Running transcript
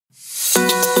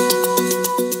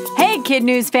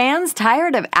KidNuz fans,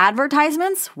 tired of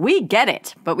advertisements? We get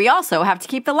it, but we also have to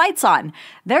keep the lights on.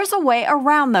 There's a way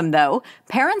around them, though.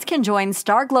 Parents can join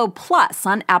Starglow Plus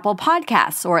on Apple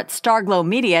Podcasts or at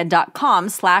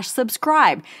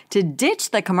starglowmedia.com/subscribe to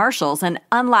ditch the commercials and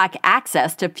unlock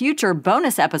access to future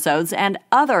bonus episodes and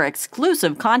other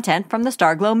exclusive content from the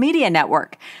Starglow Media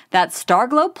Network. That's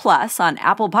Starglow Plus on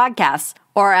Apple Podcasts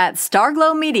or at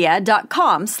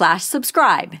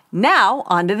starglowmedia.com/subscribe. Now,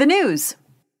 on to the news.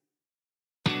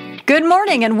 Good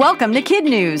morning and welcome to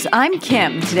KidNuz. I'm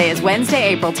Kim. Today is Wednesday,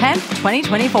 April 10th,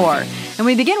 2024. And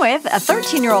we begin with a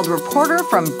 13-year-old reporter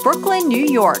from Brooklyn, New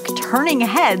York, turning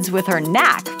heads with her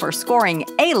knack for scoring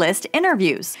A-list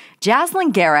interviews.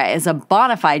 Jaslyn Guerra is a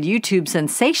bona fide YouTube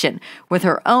sensation with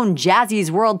her own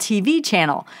Jazzy's World TV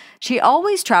channel. She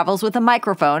always travels with a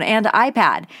microphone and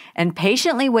iPad and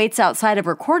patiently waits outside of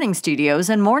recording studios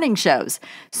and morning shows.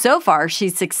 So far,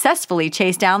 she's successfully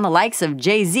chased down the likes of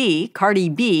Jazzy, Cardi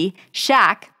B,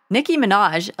 Shaq, Nicki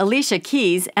Minaj, Alicia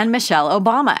Keys, and Michelle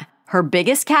Obama. Her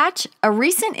biggest catch? A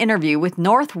recent interview with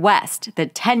North West, the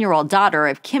 10-year-old daughter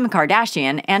of Kim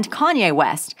Kardashian and Kanye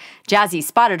West. Jazzy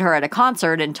spotted her at a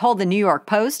concert and told the New York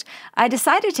Post, "I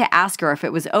decided to ask her if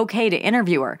it was okay to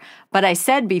interview her, but I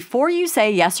said before you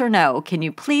say yes or no, can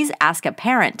you please ask a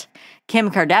parent?" Kim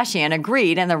Kardashian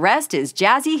agreed, and the rest is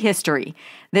Jazzy history.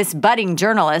 This budding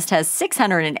journalist has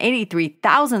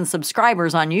 683,000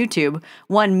 subscribers on YouTube,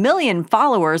 1 million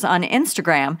followers on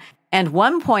Instagram, and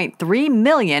 1.3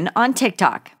 million on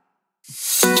TikTok.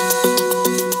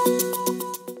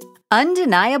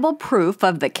 Undeniable proof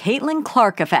of the Caitlin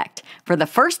Clark effect. For the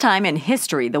first time in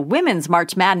history, the women's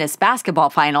March Madness basketball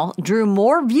final drew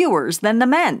more viewers than the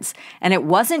men's, and it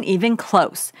wasn't even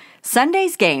close.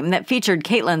 Sunday's game that featured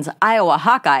Caitlin's Iowa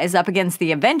Hawkeyes up against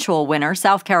the eventual winner,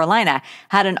 South Carolina,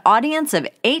 had an audience of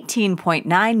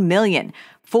 18.9 million.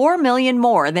 4 million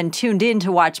more than tuned in to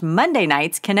watch Monday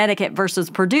night's Connecticut versus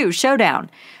Purdue showdown.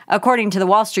 According to the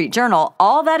Wall Street Journal,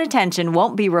 all that attention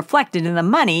won't be reflected in the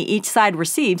money each side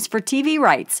receives for TV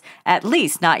rights, at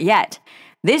least not yet.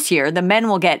 This year, the men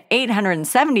will get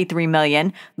 $873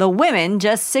 million, the women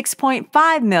just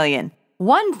 $6.5 million.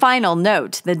 One final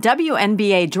note, the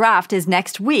WNBA draft is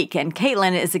next week, and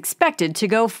Caitlin is expected to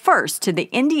go first to the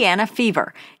Indiana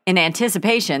Fever. In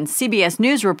anticipation, CBS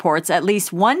News reports at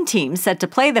least one team set to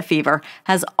play the Fever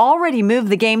has already moved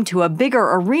the game to a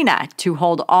bigger arena to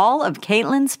hold all of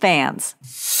Caitlin's fans.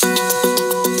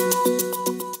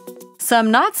 Some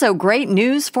not-so-great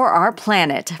news for our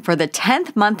planet. For the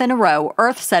 10th month in a row,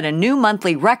 Earth set a new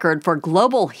monthly record for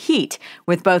global heat,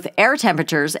 with both air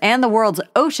temperatures and the world's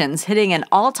oceans hitting an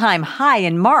all-time high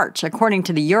in March, according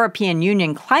to the European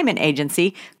Union Climate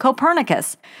Agency,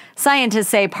 Copernicus. Scientists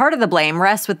say part of the blame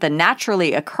rests with the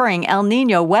naturally occurring El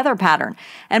Niño weather pattern,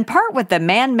 and part with the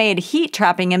man-made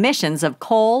heat-trapping emissions of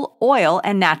coal, oil,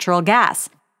 and natural gas.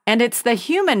 And it's the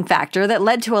human factor that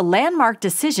led to a landmark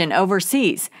decision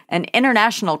overseas. An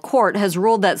international court has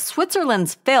ruled that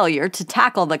Switzerland's failure to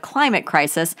tackle the climate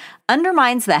crisis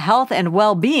undermines the health and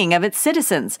well-being of its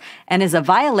citizens and is a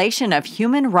violation of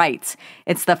human rights.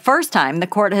 It's the first time the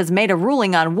court has made a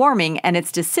ruling on warming, and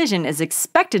its decision is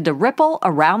expected to ripple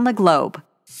around the globe.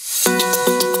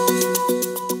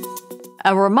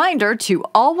 A reminder to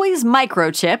always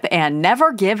microchip and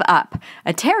never give up.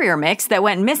 A terrier mix that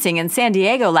went missing in San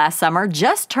Diego last summer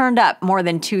just turned up more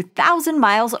than 2,000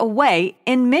 miles away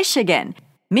in Michigan.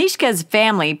 Mishka's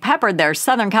family peppered their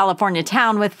Southern California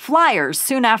town with flyers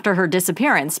soon after her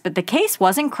disappearance, but the case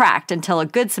wasn't cracked until a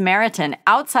Good Samaritan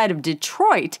outside of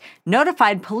Detroit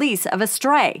notified police of a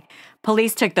stray.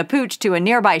 Police took the pooch to a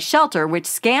nearby shelter, which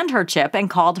scanned her chip and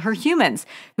called her humans,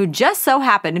 who just so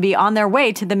happened to be on their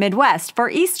way to the Midwest for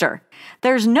Easter.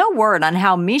 There's no word on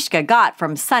how Mishka got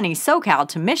from sunny SoCal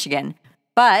to Michigan.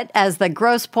 But as the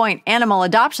Grosse Pointe Animal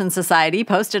Adoption Society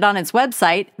posted on its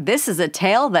website, this is a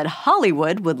tale that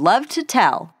Hollywood would love to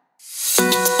tell.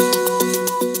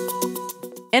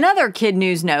 In other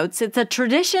KidNuz notes, it's a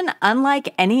tradition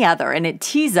unlike any other, and it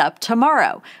tees up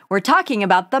tomorrow. We're talking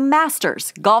about the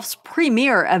Masters, golf's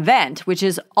premier event, which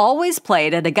is always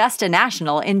played at Augusta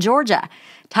National in Georgia.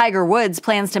 Tiger Woods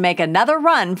plans to make another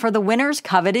run for the winner's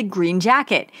coveted green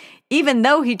jacket, even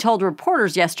though he told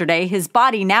reporters yesterday his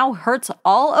body now hurts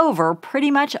all over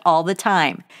pretty much all the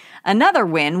time. Another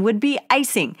win would be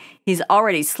icing. He's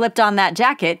already slipped on that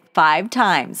jacket 5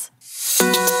 times.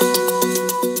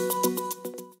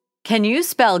 Can you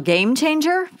spell game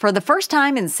changer? For the first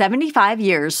time in 75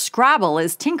 years, Scrabble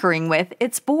is tinkering with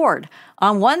its board.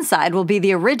 On one side will be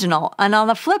the original, and on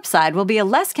the flip side will be a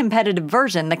less competitive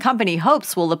version the company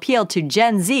hopes will appeal to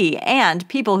Gen Z and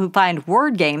people who find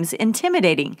word games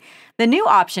intimidating. The new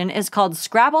option is called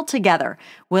Scrabble Together,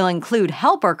 will include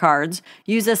helper cards,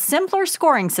 use a simpler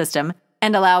scoring system,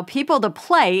 and allow people to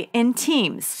play in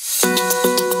teams.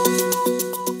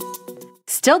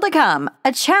 Still to come,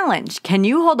 a challenge. Can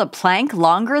you hold a plank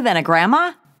longer than a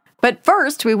grandma? But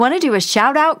first, we want to do a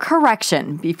shout-out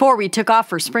correction. Before we took off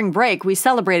for spring break, we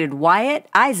celebrated Wyatt,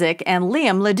 Isaac, and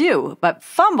Liam Ledoux, but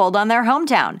fumbled on their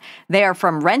hometown. They are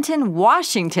from Renton,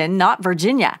 Washington, not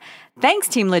Virginia. Thanks,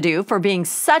 Team Ledoux, for being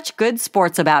such good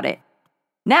sports about it.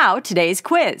 Now, today's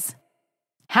quiz.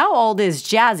 How old is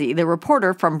Jazzy, the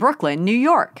reporter from Brooklyn, New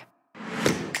York?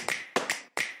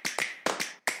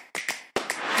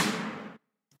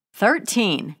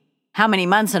 13. How many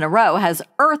months in a row has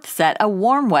Earth set a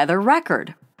warm weather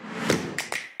record?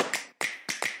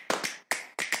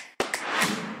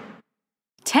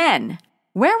 10.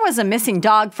 Where was a missing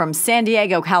dog from San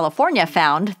Diego, California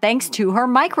found thanks to her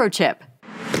microchip?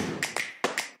 9.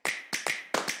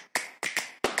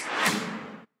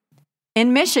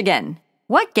 In Michigan.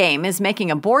 What game is making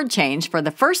a board change for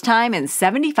the first time in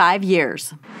 75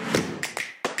 years?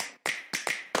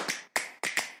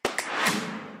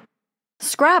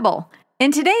 Scrabble.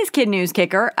 In today's Kid News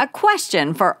Kicker, a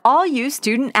question for all you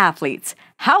student athletes.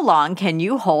 How long can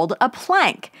you hold a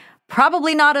plank?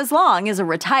 Probably not as long as a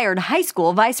retired high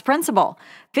school vice principal.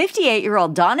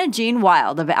 58-year-old Donna Jean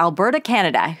Wild of Alberta,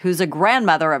 Canada, who's a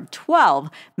grandmother of 12,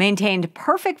 maintained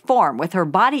perfect form with her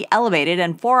body elevated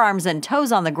and forearms and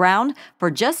toes on the ground for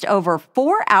just over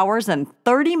 4 hours and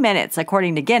 30 minutes,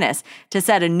 according to Guinness, to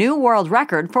set a new world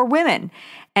record for women.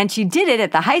 And she did it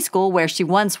at the high school where she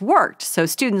once worked, so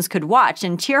students could watch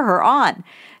and cheer her on.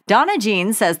 Donna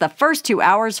Jean says the first 2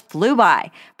 hours flew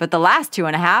by, but the last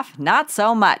 2.5, not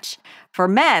so much. For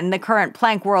men, the current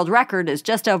plank world record is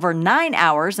just over 9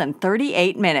 hours and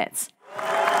 38 minutes.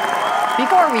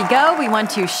 Before we go, we want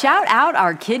to shout out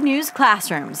our Kid News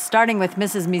classrooms, starting with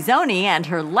Mrs. Mizzoni and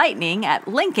her Lightning at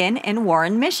Lincoln in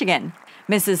Warren, Michigan,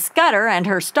 Mrs. Scudder and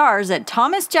her Stars at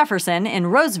Thomas Jefferson in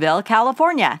Roseville,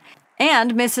 California,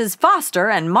 and Mrs. Foster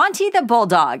and Monty the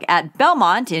Bulldog at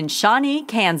Belmont in Shawnee,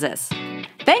 Kansas.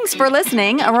 Thanks for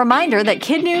listening. A reminder that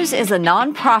Kid News is a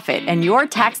nonprofit and your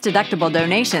tax-deductible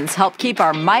donations help keep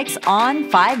our mics on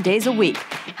 5 days a week.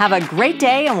 Have a great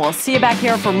day and we'll see you back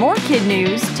here for more Kid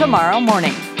News tomorrow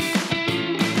morning.